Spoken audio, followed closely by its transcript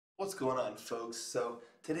What's going on, folks? So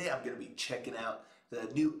today I'm going to be checking out the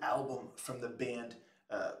new album from the band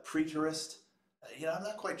Preterist. I'm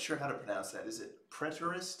not quite sure how to pronounce that. Is it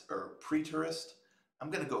Preterist or Preterist?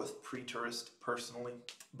 I'm going to go with Preterist personally,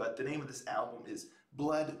 but the name of this album is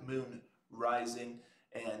Blood Moon Rising,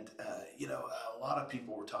 and a lot of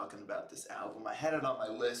people were talking about this album. I had it on my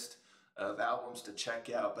list of albums to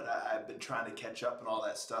check out, but I've been trying to catch up and all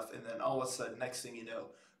that stuff. And then all of a sudden, next thing you know,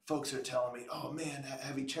 folks are telling me, "Oh man,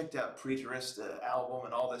 have you checked out Preterist album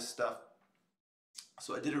and all this stuff?"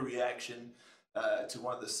 So I did a reaction to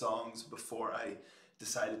one of the songs before I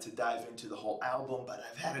decided to dive into the whole album, but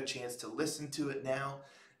I've had a chance to listen to it now,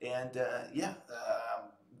 and I'm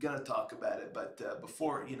gonna talk about it. But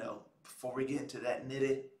before we get into that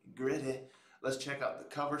nitty gritty, let's check out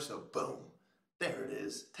the cover. So boom, there it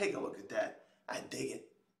is. Take a look at that. I dig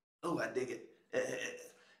it. Oh, I dig it.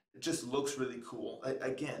 It just looks really cool.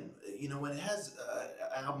 Again, when it has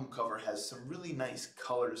an album cover has some really nice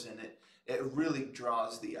colors in it, it really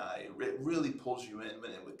draws the eye. It really pulls you in.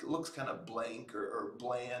 When it looks kind of blank or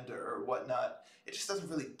bland or whatnot, it just doesn't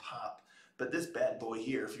really pop. But this bad boy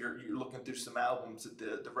here, if you're looking through some albums at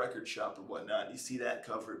the record shop or whatnot, you see that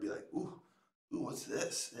cover, it'd be like, ooh, what's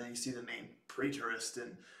this? And you see the name Preterist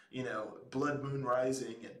and, Blood Moon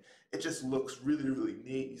Rising, and it just looks really, really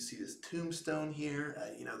neat. You see this tombstone here.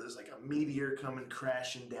 There's like a meteor coming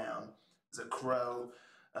crashing down. There's a crow,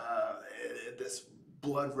 this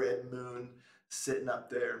blood red moon sitting up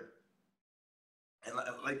there. And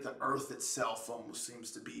like the earth itself almost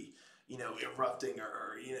seems to be, erupting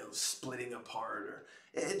or splitting apart, or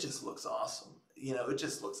it just looks awesome. It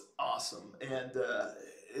just looks awesome. And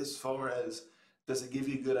as far as does it give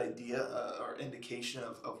you a good idea or indication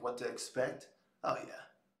of what to expect? Oh yeah.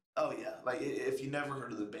 Oh yeah. Like if you never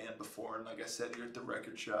heard of the band before, and like I said, you're at the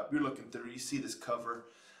record shop, you're looking through, you see this cover.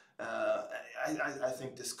 I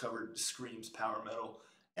think this cover screams power metal,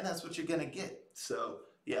 and that's what you're gonna get. So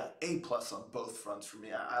yeah, A plus on both fronts for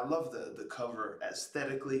me. I love the cover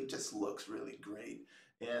aesthetically; it just looks really great,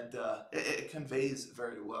 and it conveys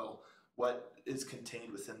very well what is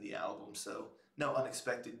contained within the album. So no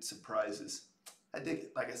unexpected surprises. I dig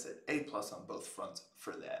it. Like I said, A plus on both fronts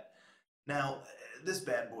for that. Now, this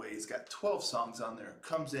bad boy has got 12 songs on there,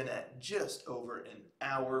 comes in at just over an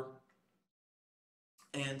hour.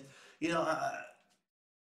 And, you know,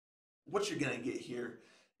 what you're going to get here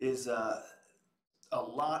is a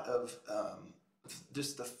lot of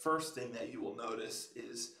just the first thing that you will notice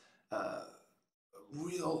is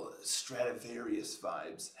real Stradivarius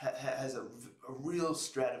vibes, has a real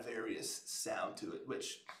Stradivarius sound to it,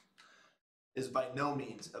 which is by no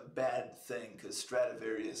means a bad thing because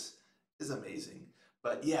Stradivarius is amazing.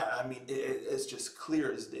 But yeah, I mean, it's just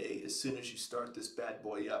clear as day as soon as you start this bad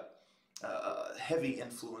boy up. Heavy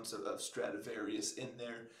influence of Stradivarius in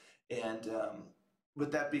there. And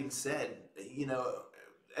with that being said,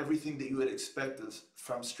 everything that you would expect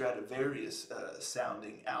from Stradivarius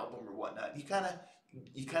sounding album or whatnot, you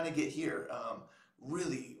kind of get here.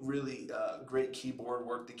 Really, really great keyboard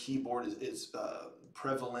work. The keyboard is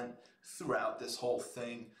prevalent throughout this whole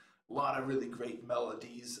thing. A lot of really great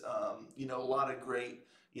melodies. A lot of great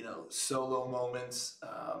solo moments.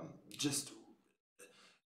 Just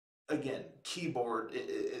again, keyboard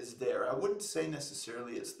is there. I wouldn't say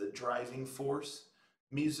necessarily it's the driving force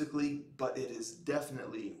musically, but it is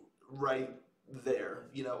definitely right there,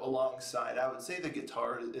 alongside. I would say the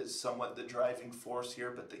guitar is somewhat the driving force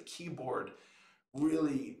here, but the keyboard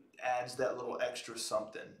really adds that little extra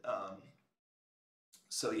something.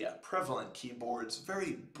 So yeah, prevalent keyboards,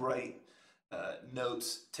 very bright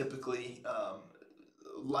notes, typically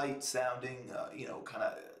light sounding, kind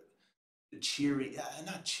of cheery,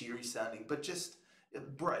 not cheery sounding, but just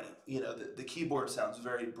bright. The keyboard sounds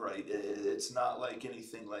very bright. It's not like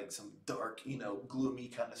anything like some dark, gloomy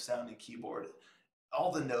kind of sounding keyboard.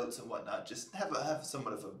 All the notes and whatnot just have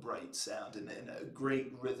somewhat of a bright sound and a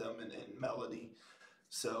great rhythm and melody.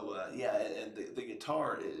 So yeah, and the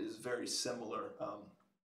guitar is very similar.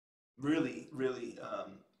 Really, really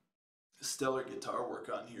stellar guitar work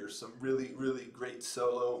on here. Some really, really great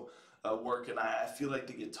solo work, and I feel like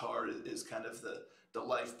the guitar is kind of the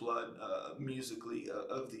lifeblood musically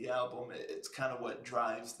of the album. It's kind of what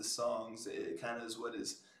drives the songs. It kind of is what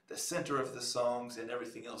is the center of the songs, and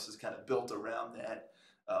everything else is kind of built around that,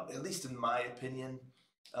 at least in my opinion.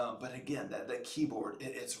 But again, that keyboard,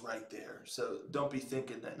 it's right there. So don't be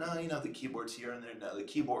thinking that, no, the keyboard's here and there. No, the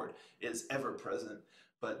keyboard is ever present,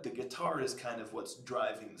 but the guitar is kind of what's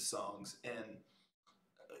driving the songs. And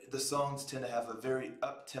the songs tend to have a very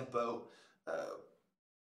up-tempo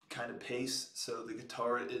kind of pace. So the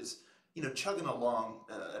guitar is chugging along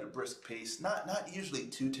at a brisk pace. Not usually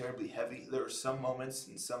too terribly heavy. There are some moments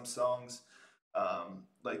in some songs,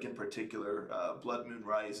 like in particular, Blood Moon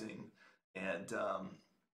Rising, and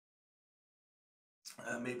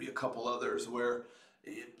maybe a couple others where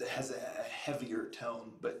it has a heavier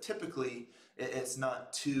tone. But typically, it's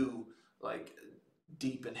not too like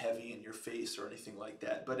deep and heavy in your face or anything like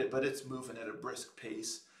that. But it's moving at a brisk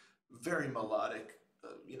pace, very melodic.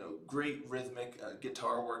 Great rhythmic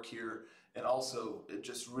guitar work here, and also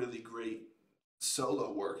just really great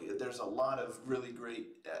solo work. There's a lot of really great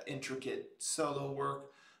intricate solo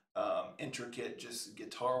work, intricate just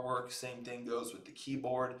guitar work. Same thing goes with the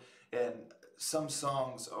keyboard, and some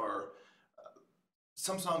songs are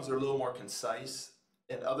some songs are a little more concise,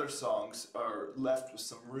 and other songs are left with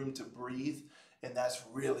some room to breathe. And that's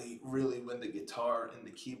really, really when the guitar and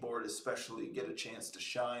the keyboard, especially, get a chance to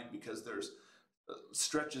shine because there's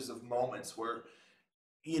stretches of moments where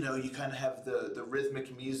you kind of have the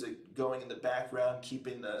rhythmic music going in the background,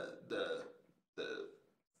 keeping the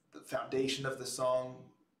the foundation of the song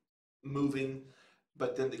moving,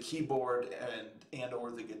 but then the keyboard and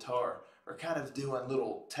or the guitar are kind of doing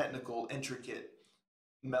little technical, intricate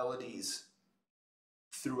melodies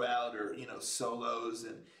throughout, or solos,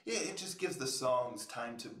 and it just gives the songs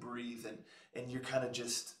time to breathe, and you're kind of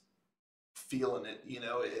just feeling it.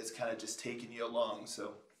 It's kind of just taking you along.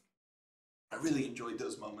 So I really enjoyed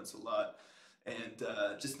those moments a lot. And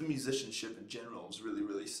just the musicianship in general was really,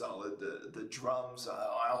 really solid. The drums,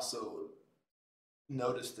 I also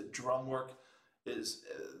noticed the drum work is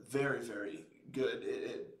very, very good.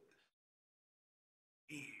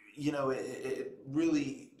 It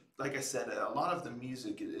really, like I said, a lot of the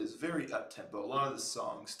music is very up tempo. A lot of the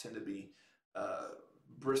songs tend to be uh,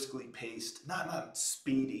 briskly paced, not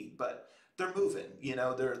speedy, but they're moving.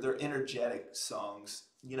 They're energetic songs.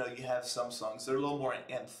 You have some songs that are a little more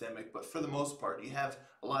anthemic, but for the most part, you have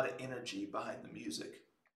a lot of energy behind the music,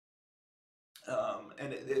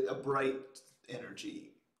 and a bright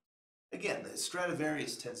energy. Again, the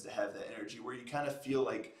Stradivarius tends to have that energy where you kind of feel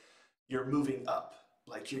like you're moving up,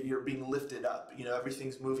 like you're being lifted up.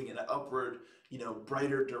 Everything's moving in an upward,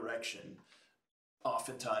 brighter direction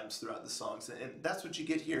oftentimes throughout the songs. And that's what you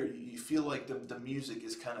get here. You feel like the music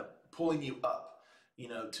is kind of pulling you up,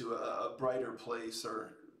 to a brighter place,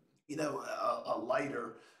 or, a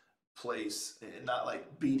lighter place, and not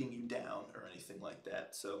like beating you down or anything like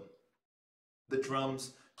that. So the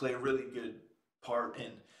drums play a really good part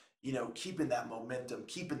in, keeping that momentum,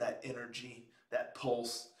 keeping that energy, that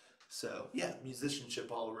pulse. So yeah, musicianship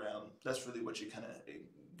all around. That's really what you're kind of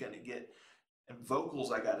gonna get. And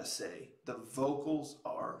vocals, I gotta say, the vocals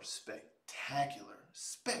are spectacular,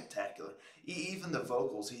 spectacular. Even the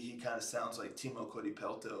vocals, he kind of sounds like Timo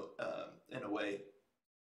Coripelto in a way.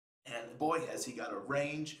 And boy, has he got a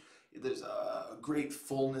range. There's a great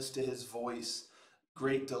fullness to his voice,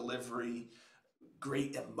 great delivery,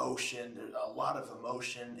 great emotion. There's a lot of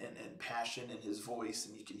emotion and passion in his voice,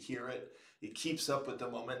 and you can hear it. It keeps up with the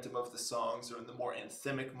momentum of the songs, or in the more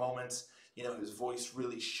anthemic moments, his voice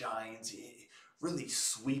really shines. Really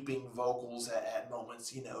sweeping vocals at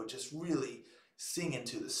moments, just really singing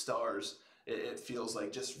to the stars. It feels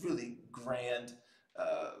like just really grand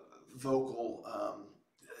uh, vocal,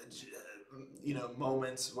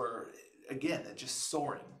 moments where, again, just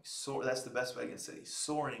soaring. That's the best way I can say.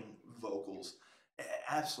 Soaring vocals,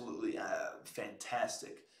 absolutely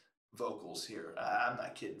fantastic vocals here. I'm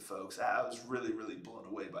not kidding, folks. I was really, really blown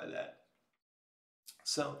away by that.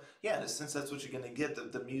 So yeah, in a sense, that's what you're going to get.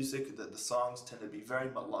 The music, the songs tend to be very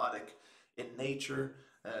melodic in nature.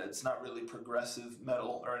 It's not really progressive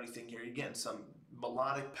metal or anything here. You're getting some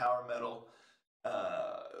melodic power metal.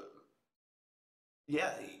 Uh,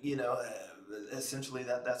 yeah, essentially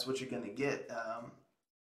that's what you're going to get.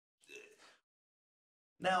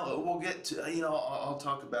 Now we'll get to, I'll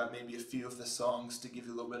talk about maybe a few of the songs to give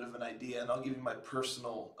you a little bit of an idea, and I'll give you my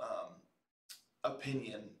personal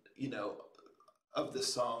opinion, of the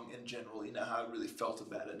song in general, how I really felt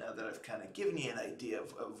about it now that I've kind of given you an idea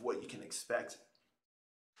of what you can expect.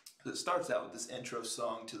 It starts out with this intro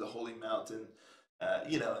song to the Holy Mountain,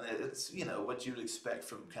 and it's, what you'd expect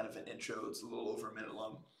from kind of an intro. It's a little over a minute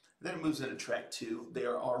long. Then it moves into track two, They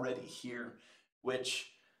Are Already Here,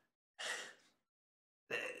 which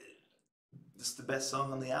it's the best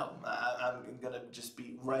song on the album. I'm gonna just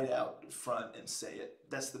be right out front and say it.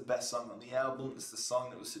 That's the best song on the album. It's the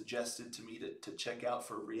song that was suggested to me to check out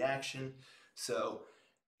for a reaction. So,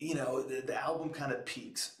 the album kind of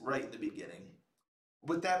peaks right in the beginning.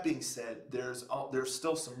 With that being said, there's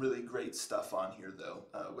still some really great stuff on here though,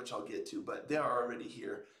 which I'll get to. But They Are Already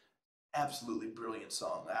Here, absolutely brilliant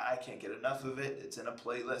song. I can't get enough of it. It's in a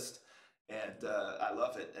playlist. and I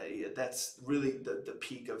love it. Yeah, that's really the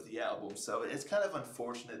peak of the album. So it's kind of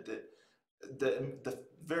unfortunate that the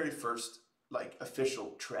very first like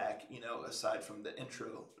official track, you know, aside from the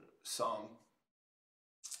intro song,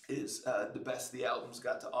 is the best the album's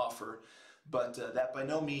got to offer. But that by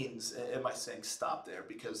no means am I saying stop there,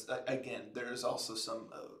 because again, there is also some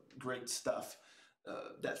great stuff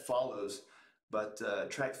that follows. But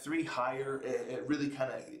track three, Higher, it really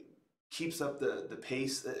kind of keeps up the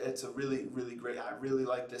pace. It's a really great. I really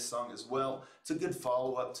like this song as well. It's a good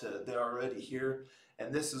follow up to They're Already Here,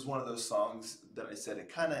 and this is one of those songs that I said it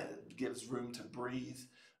kind of gives room to breathe.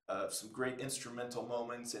 Some great instrumental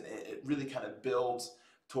moments, and it really kind of builds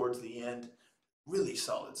towards the end. Really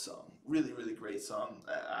solid song. Really great song.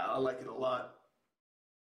 I like it a lot.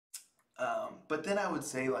 But then I would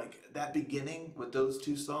say like that beginning with those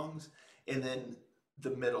two songs, and then the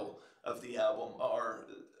middle of the album are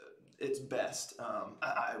its best.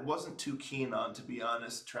 I wasn't too keen on, to be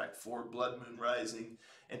honest, track four, Blood Moon Rising,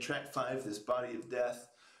 and track five, This Body of Death.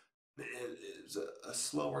 It is a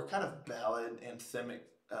slower kind of ballad, anthemic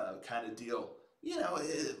kind of deal. You know,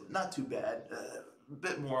 not too bad. A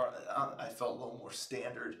bit more, I felt a little more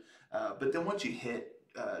standard. But then once you hit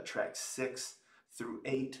track six through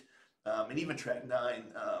eight, and even track nine,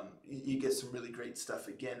 you get some really great stuff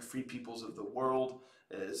again. Free Peoples of the World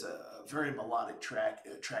is a very melodic track.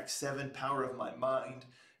 Track seven, Power of My Mind,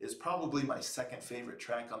 is probably my second favorite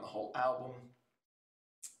track on the whole album.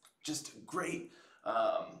 Just great.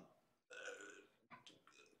 Um,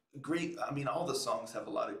 Great. I mean, all the songs have a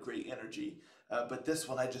lot of great energy, but this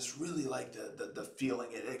one I just really like the feeling.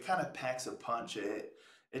 It kind of packs a punch. It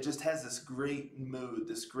just has this great mood,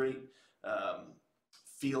 this great um,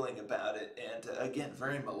 feeling about it, and again,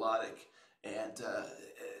 very melodic, and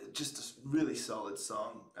just a really solid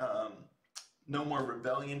song. No More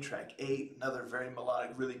Rebellion, track eight, another very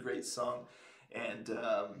melodic, really great song. And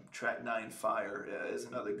track nine, Fire, is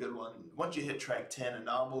another good one. Once you hit track 10,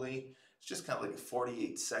 Anomaly, it's just kind of like a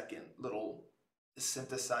 48-second little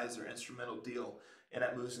synthesizer instrumental deal. And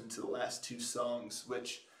that moves into the last two songs,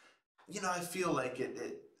 which, you know, I feel like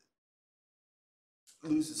it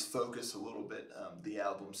loses focus a little bit, the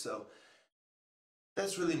album. So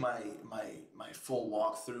that's really my full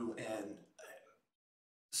walkthrough, and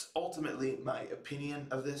ultimately my opinion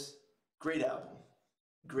of this. Great album,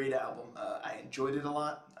 great album. I enjoyed it a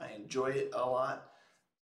lot. I enjoy it a lot,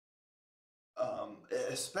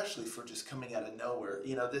 especially for just coming out of nowhere.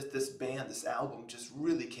 You know, this band, this album, just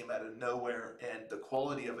really came out of nowhere, and the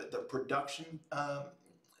quality of it, the production,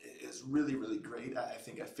 is really great. I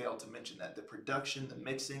think I failed to mention that the production, the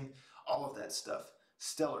mixing, all of that stuff,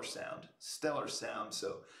 stellar sound, stellar sound.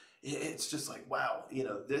 So it's just like wow, you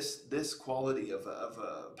know, this quality of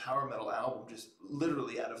a power metal album just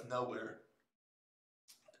literally out of nowhere,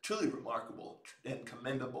 truly remarkable and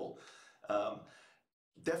commendable. Um,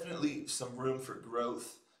 Definitely some room for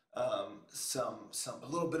growth, some a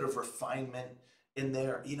little bit of refinement in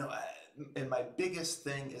there. You know, and my biggest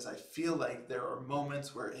thing is I feel like there are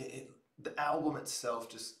moments where the album itself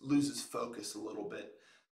just loses focus a little bit.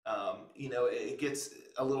 You know, it gets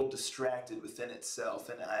a little distracted within itself,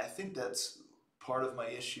 and I think that's part of my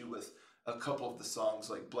issue with a couple of the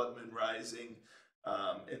songs like Blood Moon Rising,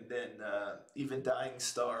 and then even Dying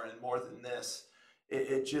Star and More Than This.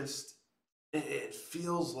 It just it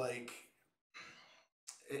feels like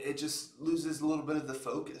it just loses a little bit of the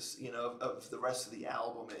focus, you know, of the rest of the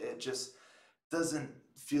album. It just doesn't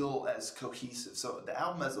feel as cohesive. So the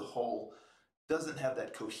album as a whole doesn't have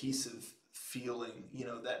that cohesive feeling, you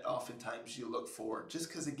know, that oftentimes you look for. Just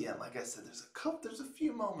because, again, like I said, there's a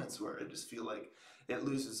few moments where I just feel like it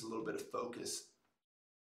loses a little bit of focus.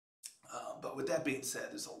 But with that being said,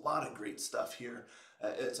 there's a lot of great stuff here.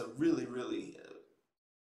 It's a really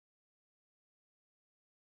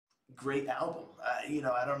great album. You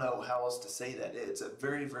know, I don't know how else to say that. It's a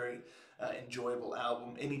very enjoyable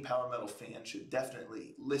album. Any power metal fan should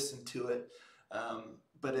definitely listen to it.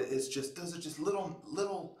 But it's just those are just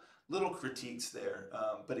little critiques there.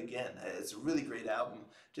 But again, it's a really great album.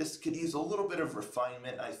 Just could use a little bit of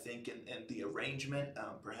refinement, I think, in the arrangement,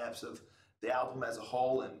 perhaps of the album as a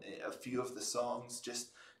whole, and a few of the songs,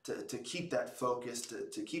 just to keep that focus,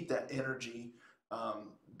 to keep that energy,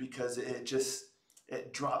 because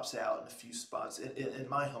it drops out in a few spots, in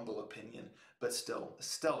my humble opinion. But still, a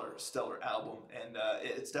stellar album, and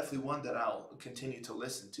it's definitely one that I'll continue to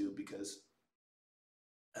listen to because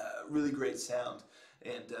really great sound,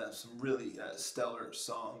 and some really stellar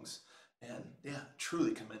songs, and yeah,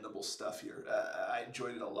 truly commendable stuff here. I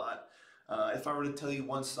enjoyed it a lot. If I were to tell you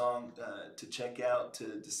one song to check out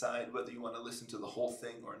to decide whether you want to listen to the whole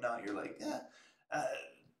thing or not, you're like, yeah. Uh,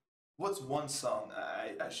 what's one song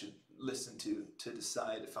I should listen to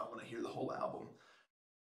decide if I want to hear the whole album?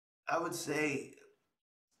 I would say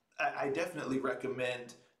I definitely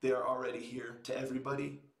recommend They're Already Here to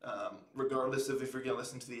everybody, regardless of if you're going to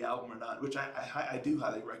listen to the album or not, which I do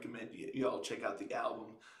highly recommend you all check out the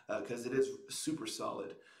album because it is super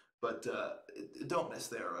solid. But don't miss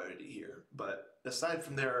They're Already Here. But aside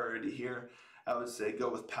from They're Already Here, I would say go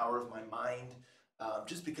with Power of My Mind,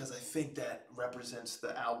 just because I think that represents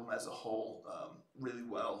the album as a whole really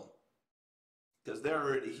well. Because They're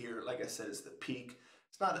Already Here, like I said, is the peak.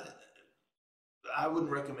 It's not a, I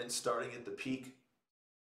wouldn't recommend starting at the peak,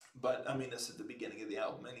 but I mean, this is the beginning of the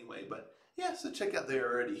album anyway. But yeah, so check out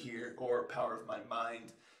They're Already Here or Power of My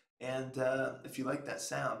Mind. And if you like that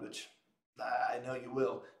sound, which I know you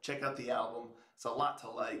will, check out the album. It's a lot to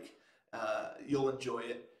like. You'll enjoy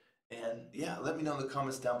it. And yeah, let me know in the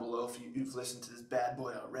comments down below if you've listened to this bad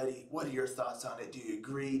boy already. What are your thoughts on it? Do you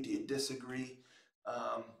agree? Do you disagree?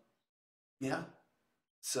 Um, yeah.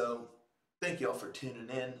 So thank you all for tuning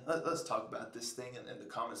in. Let's talk about this thing in the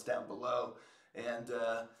comments down below. And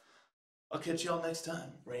I'll catch you all next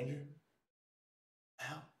time. Ranger,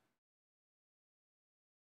 out.